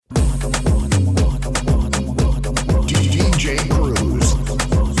DJ Cruz.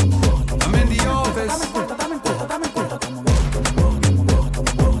 I'm in the office.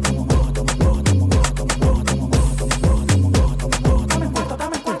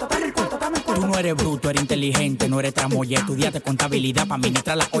 Tú no eres bruto, eres inteligente, no eres tramoya. Estudiaste contabilidad para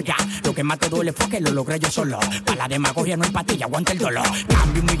administrar la olla. Lo que más te duele fue que lo logré yo solo. Para la demagogia no hay patilla, aguanta el dolor.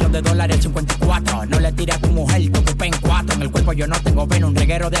 Cambio $1,000,000 al 54. No le tires a tu mujer, te ocupé en 4. En el cuerpo yo no tengo vena, un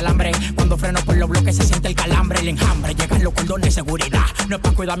reguero de alambre. Cuando freno por los bloques se siente el calambre, el enjambre. Llegan los cordones de seguridad. No es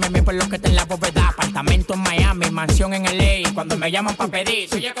para cuidarme bien por lo que está en la bóveda. Apartamento en Miami, mansión en LA. Cuando me llaman para pedir,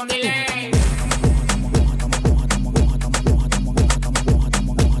 soy con delay.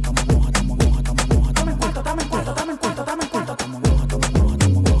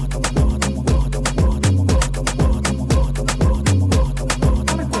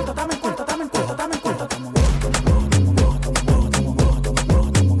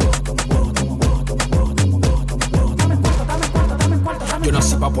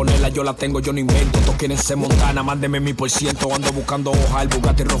 Pa' ponerla yo la tengo, yo no invento. Todos quieren ser Montana, mándeme mi %. Ando buscando hoja, el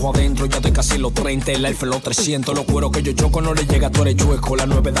Bugatti rojo adentro. Ya estoy casi en los 30, el Alfa en los 300. Los cueros que yo choco no le llega, tú eres chueco. La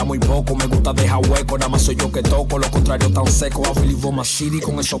 9 da muy poco, me gusta dejar hueco. Nada más soy yo que toco, lo contrario tan seco. I really want my city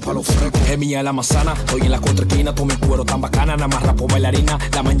con esos palos frescos. Es mía la manzana, estoy en la contraesquina. Todo mi cuero tan bacana, nada más rapo bailarina.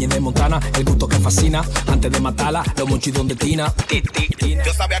 La mañana de Montana, el gusto que fascina. Antes de matarla, los monchis donde tina.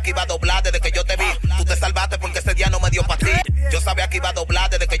 Yo sabía que iba a doblar desde que yo te vi. Tú te salvaste porque ese día no me dio pa' ti. Yo sabía que iba a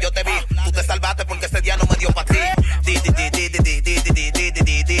doblar desde que yo te vi. Tú te salvaste porque ese día no me dio pa' ti.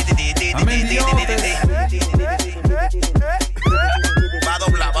 Va a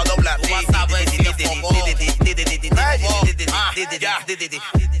doblar, va a doblar. Tú vas a ver si te enfocó.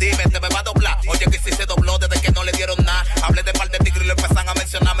 Dime, te me va a doblar. Oye, que si se dobló desde que no le dieron nada. Hablé de par de tigres y lo empiezan a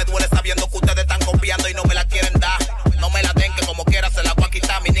mencionar. Me duele sabiendo que ustedes están copiando y no me la quieren dar. No me la den, que como quiera se la voy a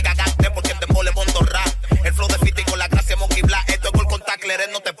quitar. Mi nigga gaste porque el tempo le monto rap. El flow de Fiti con la gracia Monkey Black. Esto es con Tacler,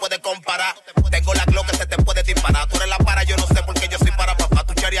 no te puede comparar. Tengo la Glock que se te puede disparar. Tú eres la para, yo no sé por qué yo soy para papá.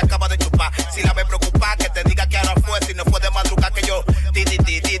 Tu cherry acaba de chupar. Si la ves preocupada, que te diga que ahora fue. Si no fue de madrugada que yo.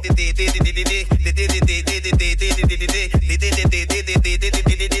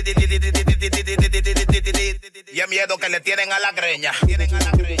 Y el miedo que le tienen a la greña.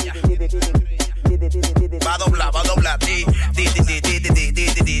 Va a doblar, va a doblar.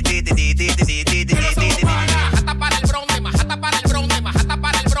 Majata para el bronce, majata para el bronce, majata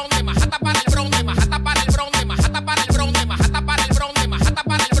para el bronce, majata para el bronce, majata para el bronce, majata para el bronce, majata para el bronce, majata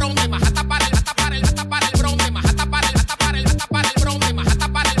para el bronce, majata para el majata para el majata para el bronce, majata para el majata para el majata para el bronce, majata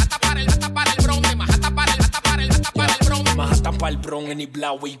para el majata para el majata para el bronce, majata para el majata para el majata para el bronce. Majata para el bronce en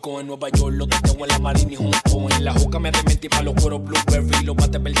Iblawico, en Nueva York, lo tengo en la Marina y Hong Kong. En la juca me dementí para los cueros Blueberry, los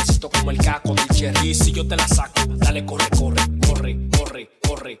bates verdecitos como el caco del Cherry. Y si yo te la saco, dale, corre, corre, corre, corre,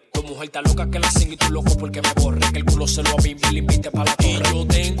 corre. Tu mujer está loca que la sigue y tú loco porque me borre. Que el culo se lo a mí y le invite para la torre. Y yo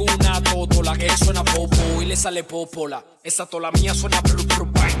tengo una totola que suena popo y le sale popola. Esa tola mía suena bru, bru,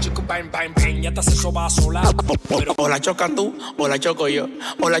 bang, chico, bang, bang, bang. Ya te hace soba sola. Pero o la choca tú, o la choco yo.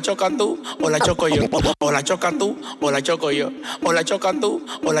 O la choca tú, o la choco yo. O la choca tú, o la choco yo. O la choca tú,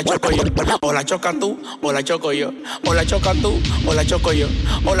 o la choco yo. O la choca tú, o la choco yo. O la choca tú, o la choco yo.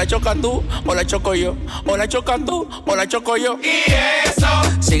 O la choca tú, o la choco yo. O la choca tú, o la choco yo. Y eso,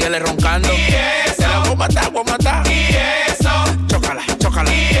 síguele roncando. Y eso, te la voy a matar, voy a matar. Y eso, chócala,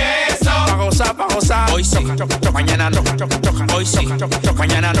 chócala. Y eso, pa' gozar, pa' gozar. Hoy soca, mañana no, hoy soca,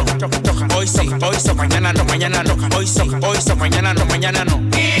 mañana no, hoy soca, mañana no, mañana no, hoy soca, mañana no, mañana no.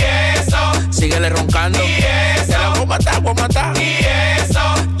 Y eso, síguele roncando. Y eso, te la voy a matar, voy a matar. Y eso,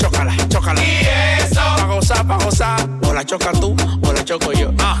 chócala, chócala. Y eso, pa' gozar, pa' gozar. O la choca tú, o la choco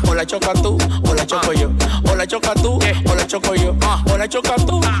yo. O la choca tú, o la choco yo. O la choca tú, o la choco yo. O la choca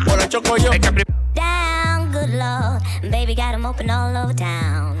tú, o la choco yo. Down, good lord, baby got 'em open all over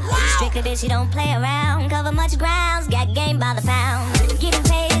town. Strictly bitch, you don't play around. Cover much grounds, got game by the pound. Getting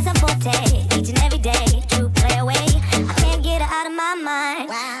paid is a forte, each and every day. True play away, I can't get her out of my mind.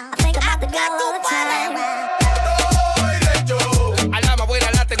 I think about the girl all the time. Alma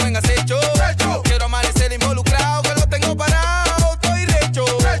buena la tengo en acecho. Quiero amanecer involucrado, que lo tengo parado. Estoy recho.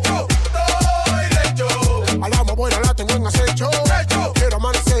 Alma buena la tengo en acecho. Quiero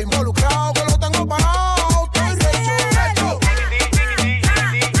amanecer involucrado, que lo tengo parado. Estoy recho.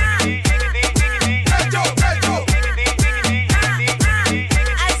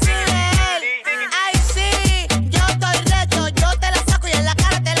 Ay sí, yo estoy recho. Yo te la saco y en la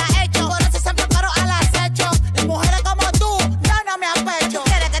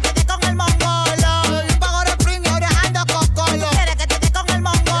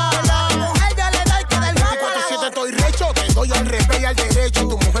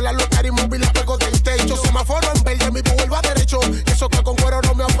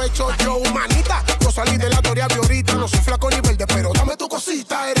hecho yo, manita. Yo salí de la teoría ahorita. No soy flaco ni verde, pero dame tu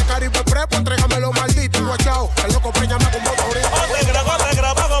cosita. Eres Caribe Prepo, entrégame lo maldito. Guachao, el loco preñame con motorista. Te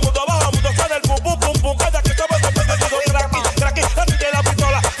graba, mundo abajo, mundo sale el pum pum pum pum. Cada que estamos sorprendidos, cracky, de la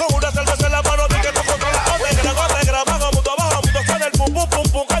pistola. Con una cerveza en la mano de que tú controlas. Te graba, mundo abajo, mundo sale el pum pum pum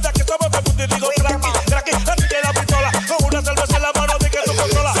pum. Cada que estamos sorprendidos, cracky, de la pistola. Con una cerveza en la mano de que tú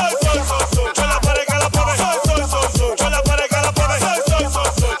controlas. Yo la pared que la pone. Yo la pared que la pone.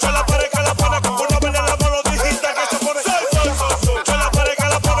 Yo la pared que la pone. Con una vela en la mano dijiste que se pone. Yo la pared que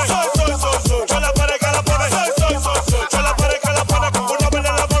la pone. Yo la pared que la pone. Yo la pared que la pone. Con una vela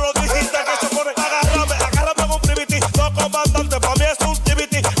en la mano dijiste que se pone. Agárrame con un tribiti. No comandante, pa' mí es un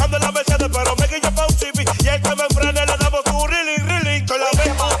tribiti. Ando en la Mercedes, pero me guilla pa' un chibi. Y el que me frene le damos tu really. Con la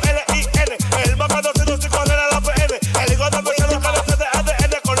B-U-L-I-N. El mapa 205 de la PN. El hijo de Mercedes que no se de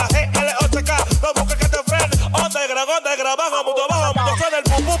ADN. Con la G-L-O-C-K. No busques que te frene. Te graba, mundo abajo, mundo suena el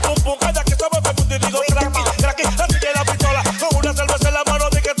pum pum pum pum. Cada que estamos en punto y digo cracky, de la pistola. Con una cerveza en la mano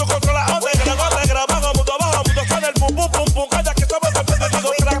de que tú controlas. Te graba, mundo abajo, mundo suena el pum pum pum pum. Cada que estamos en punto y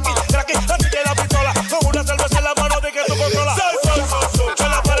digo cracky, de la pistola. Con una cerveza en la mano de que tú controlas. Yo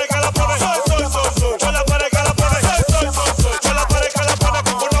la pared que la pone. Yo la pared que la pone. Yo la pared que la pone.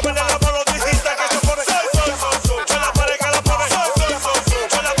 Con una vela en la mano dijiste que se pone. Yo la pared que la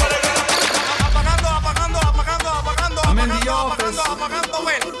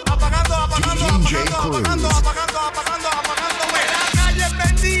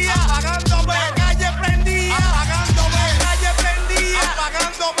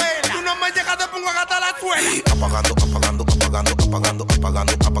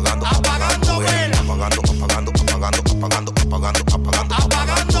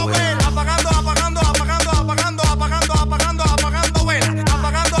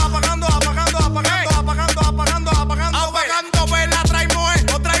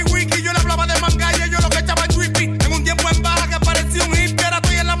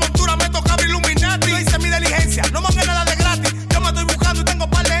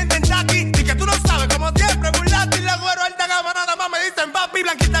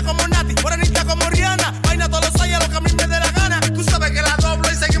la pared que la pone.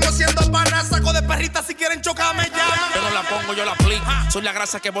 Soy la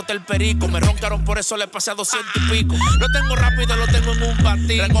grasa que bota el perico. Me roncaron, por eso le pasé a 200 y pico. Lo tengo rápido, lo tengo en un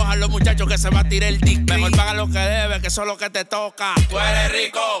batir. Recojan los muchachos que se va a tirar el disco. Mejor paga lo que debe, que eso es lo que te toca. Tú eres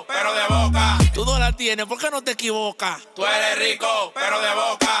rico, pero de boca. Tú no la tienes, ¿por qué no te equivocas? Tú eres rico, pero de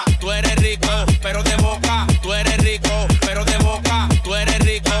boca. Tú eres rico, pero de boca. Tú eres rico, pero de boca. Tú eres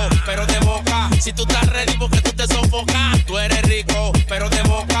rico, pero de boca. Si tú estás ready, porque tú te sofocas. Tú eres rico, pero de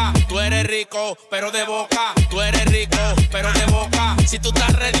boca. Tú eres rico, pero de boca. Tú eres rico, pero de boca. Si tú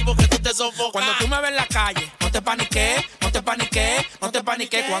estás ready, porque tú te sofocas. Cuando tú me ves en la calle, no te paniques, no te paniques, no te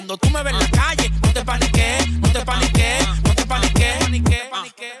paniques. Cuando tú me ves en la calle, no te paniques, no te paniques, no te paniques.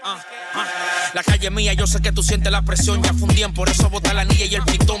 La calle mía, yo sé que tú sientes la presión. Ya fundían, por eso bota la anilla y el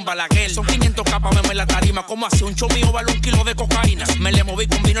pitón Balaguer. Son 500 capas, meme la tarima. Como hace un show mío, vale 1 kilo de cocaína. Me le moví,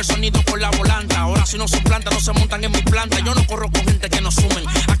 combino el sonido con la volanta. Ahora si no son plantas, no se montan en mi planta. Yo no corro con gente que no sumen.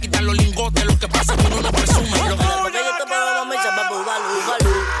 Aquí están los lingotes, lo que pasa es que uno no presume. Lo que yo te pago, me llama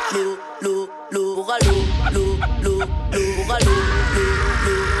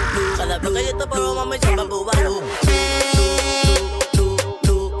cada vez que yo te pago, mami, llama bubalú.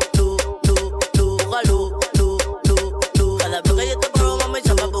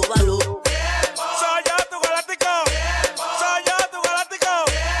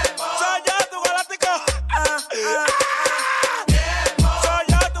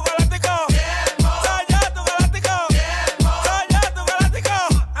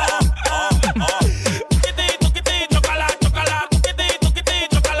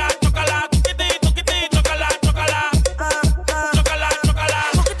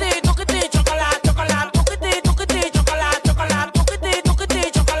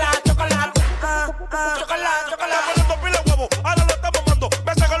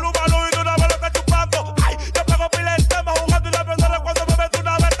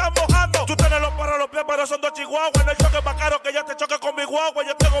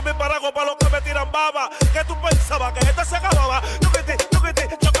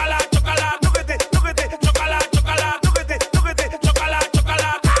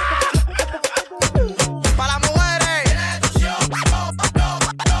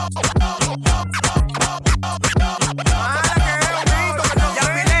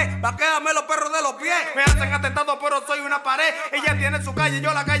 Me hacen atentado, pero soy una pared. Ella tiene en su calle,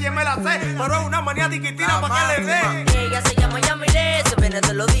 yo la calle me la sé. Pero es una maniática y tira pa' que le dé. Ella se llama Yamile, se viene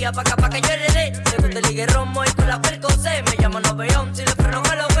todos los días pa' acá pa' que yo heredé. Le gusta el ligue romo y con la percocé. Me llama Noveón, si le freno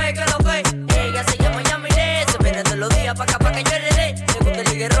que lo ve, que lo ve. Ella se llama Yamile, se viene todos los días pa' acá pa' que yo heredé. Le gusta el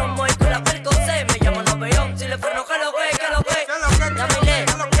ligue romo y con la percocé. Me llama Noveón, si le freno que lo ve, que lo ve. Yamile,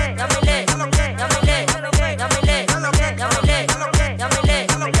 Yamile, Yamile, Yamile, Yamile, Yamile.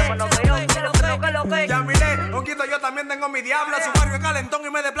 Me llama Noveón, que lo creo, que lo ve. Yamile, poquito yo también tengo mi diabla. Su barrio es calentón y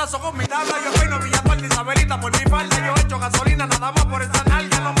me desplazo con mi tabla. Yo peino Villaparte, Isabelita por mi falda. Yo echo gasolina nada más por esa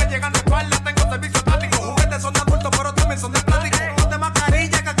nalga. No me llegan de espalda, tengo servicio táctico. Juguetes son de adultos, pero también son de plástico. No te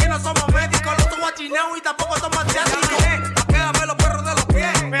mascarilla, que aquí no somos médicos. Los tuvo achinados y tampoco son asiáticos. Quédame los perros de los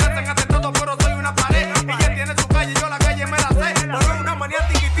pies. Me hacen atentado, pero soy una pared. Ella tiene su calle, yo la calle me la sé. Pero es una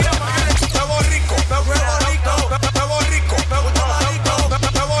maniática y tira pa' que le... Huevo rico, huevo rico, huevo rico, huevo rico,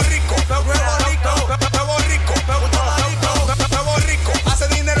 huevo rico, huevo rico, huevo rico, huevo rico. Hace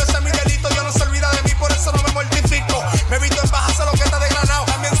dinero, ese es mi delito. Yo no se olvida de mí, por eso no me mortifico. Me visto en baja, sé lo que está desgranado.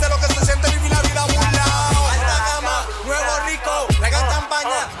 También sé lo que se siente vivir la vida burlao. Alta gama, nuevo rico, traigan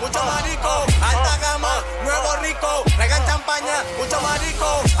champaña, mucho marico. Alta gama, nuevo rico, traigan champaña, mucho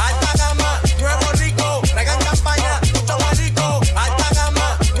marico. Alta gama, nuevo rico, traigan champaña, mucho marico. Alta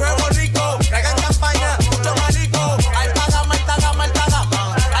gama, nuevo rico, traigan champaña, mucho marico. Alta gama, alta gama, alta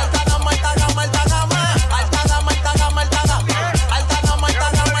gama. Alta gama, alta gama, alta gama. Alta gama, alta gama, alta gama. Alta gama, alta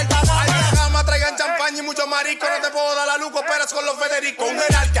gama, alta gama. Alta gama, traigan champaña y mucho marico. No te puedo dar la luz, esperas con los Federico. Un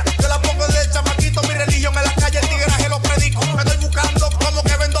jerarquia, yo la pongo de chamaquito. Mi religión en la calle, el tigreaje lo predico. Me estoy buscando como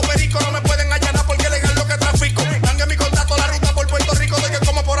que vendo perico. No me pueden allanar porque es legal lo que trafico. Dangue mi contacto, la ruta por Puerto Rico. De que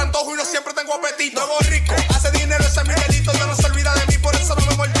como por antojo y no siempre tengo apetito. Nuevo rico, hace dinero, ese es mi delito. Yo no se olvida de mí, por eso no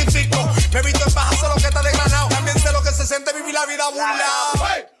me mortifico. Me visto en baja, sé lo que está desgranado. También sé lo que se siente vivir la vida burlao.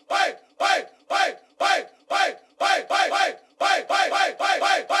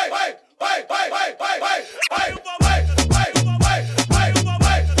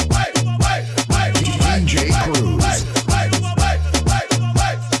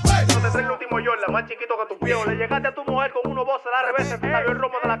 Más chiquito que tu pío. Le llegaste a tu mujer con unos voces al revés. Te salió el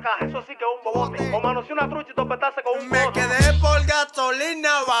romo de la caja. Eso sí que es un bobote. O manoseó una trucha y topetaste con un bote. Me quedé por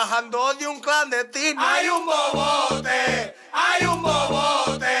gasolina bajando de un clandestino. ¡Hay un bobote! ¡Hay un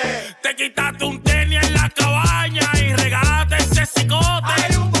bobote! Te quitaste un tenis en la cabaña y regaste ese cicote.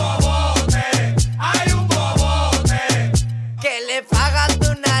 ¡Hay un bobote! ¡Hay un bobote! Que le pagaste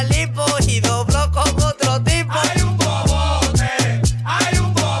una lipo y dobló con otro tipo. ¡Hay un bobote! ¡Hay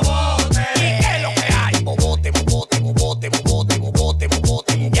un bobote! ¿Y qué es lo que hay? Bobote, bobote, bobote, bobote, bobote,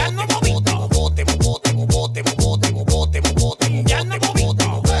 bobote. Ya no movito. Bobote, bobote, bobote, bobote, bobote, bobote. Ya no movito.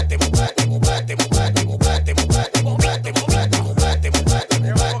 Bobote, bobote, bobote, bobote, bobote, bobote, bobote, bobote,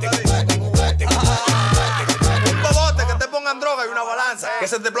 bobote, bobote. Un bobote que te pongan droga y una balanza. Que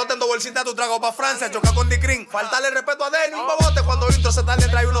se te exploten dos bolsitas tu trago pa' Francia. Choca con Dicrin. Faltarle respeto a Denny. Un bobote cuando intro se tarde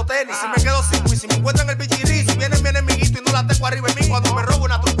trae unos tenis. Si me quedo sin y si me encuentran el bichirí. Si viene amiguito y no la tengo arriba en mí. Cuando me robo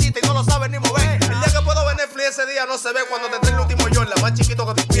una truchita y no lo saben ni mover. El día que puedo ver Netflix ese día no se ve. Cuando te trae el último Jordan, más chiquito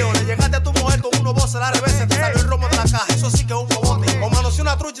que tu pío. Le llegaste a tu mujer con unos voces al revés. Te salió el romo de la caja. Eso sí que es un bobote. O manoseó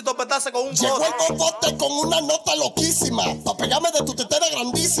una trucha y topetaste con un Llegó bote. el bobote con una nota loquísima, pa' pegarme de tu tetera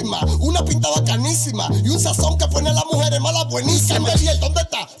grandísima, una pinta bacanísima y un sazón que pone a las mujeres malas buenísimas. Candeliel, ¿dónde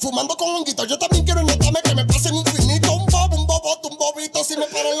está? Fumando con honguito. Yo también quiero notarme que me pasen infinito. Un bobo, un bobote, un bobito. Si me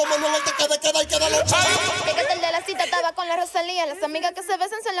paran los manos en el toque de queda y queda los chavitos. Llegaste el de la cita, estaba con la Rosalía. Las amigas que se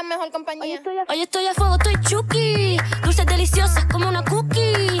besan son la mejor compañía. Hoy estoy a fuego, estoy chuki. Dulces deliciosas como una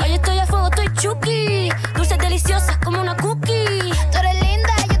cookie. Hoy estoy a fuego, estoy chuki. Dulces deliciosas como una cookie. Tú eres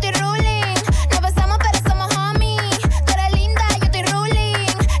linda, yo estoy ruling. Nos besamos pero somos homies. Tú eres linda, yo estoy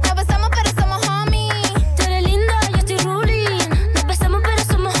ruling. Nos besamos pero somos homies. Tú eres linda, yo estoy ruling. Nos besamos pero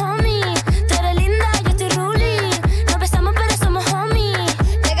somos homies. Tú eres linda, yo estoy ruling. Nos besamos pero somos homies.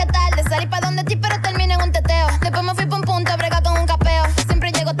 Llegué tarde, salí pa' donde ti pero terminé en un teteo. Después me fui pa' un punto a bregar con un capeo.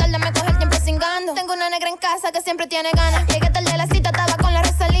 Siempre llego tarde, me coge el tiempo cingando. Tengo una negra en casa que siempre tiene ganas. Llegué tarde a la cita, estaba con la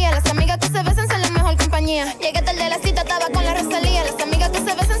Rosalía. Las amigas que se besan son la mejor compañía. Llegué tarde a la cita, estaba con la Rosalía. Las amigas que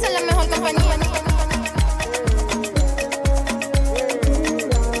se besan son la mejor compañía.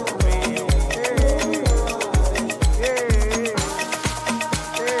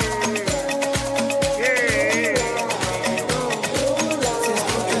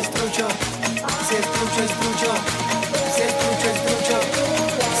 Si es trucho, es trucho. Si es trucho, es trucho.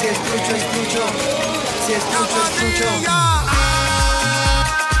 Si es trucho, es trucho.